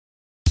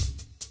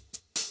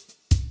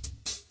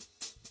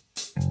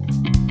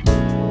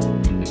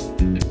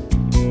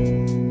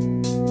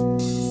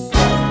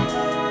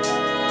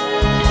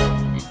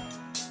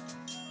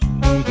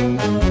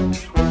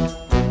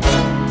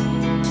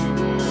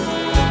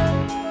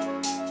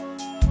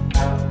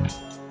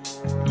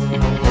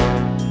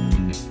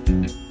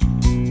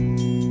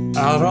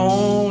I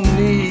don't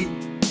need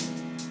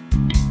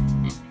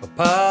a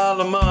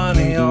pile of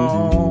money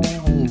on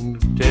the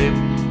table.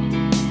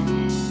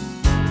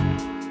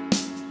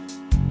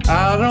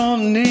 I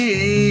don't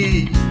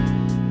need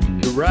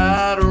to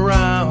ride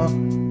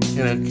around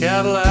in a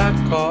Cadillac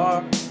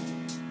car.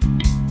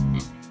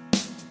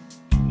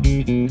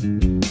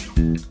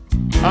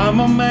 I'm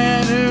a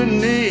man who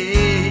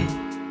needs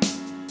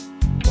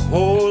a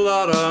whole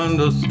lot of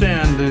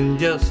understanding,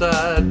 yes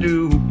I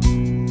do.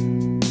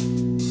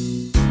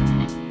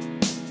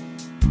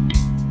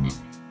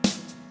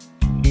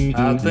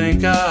 I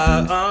think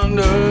I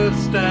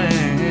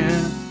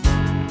understand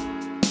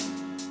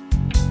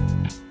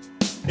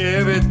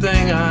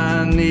everything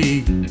I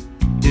need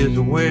is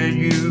where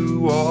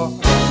you are.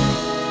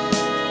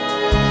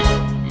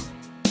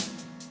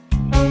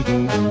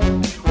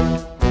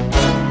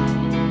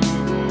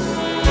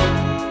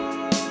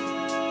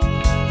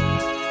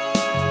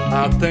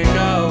 I think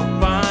I'll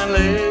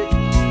finally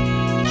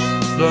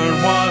learn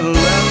one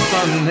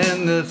lesson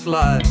in this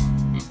life.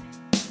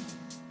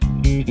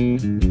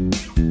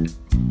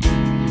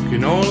 You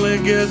can only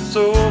get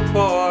so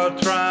far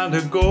trying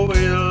to go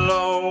it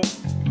alone.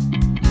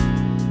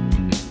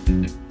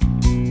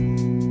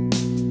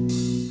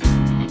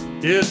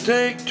 It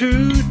takes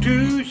two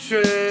to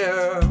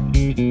share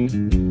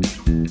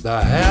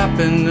the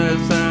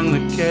happiness and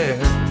the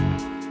care.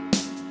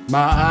 My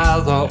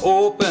eyes are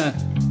open,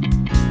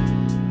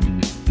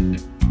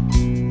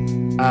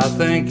 I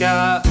think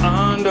I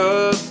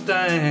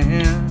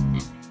understand.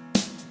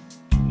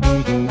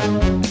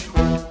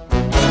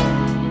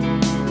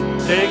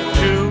 Take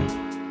two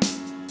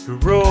to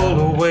roll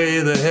away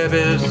the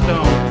heavy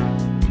stone,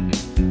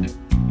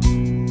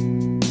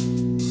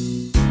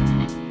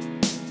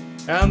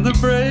 and the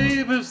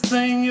bravest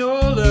thing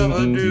you'll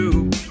ever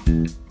do,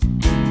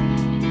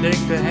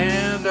 take the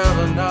hand of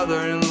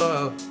another in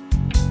love,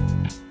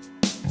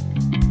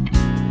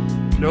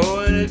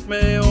 knowing it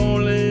may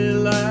only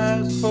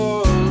last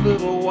for a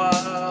little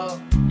while.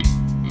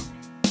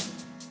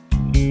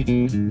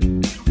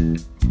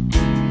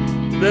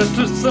 Let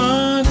the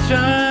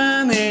sunshine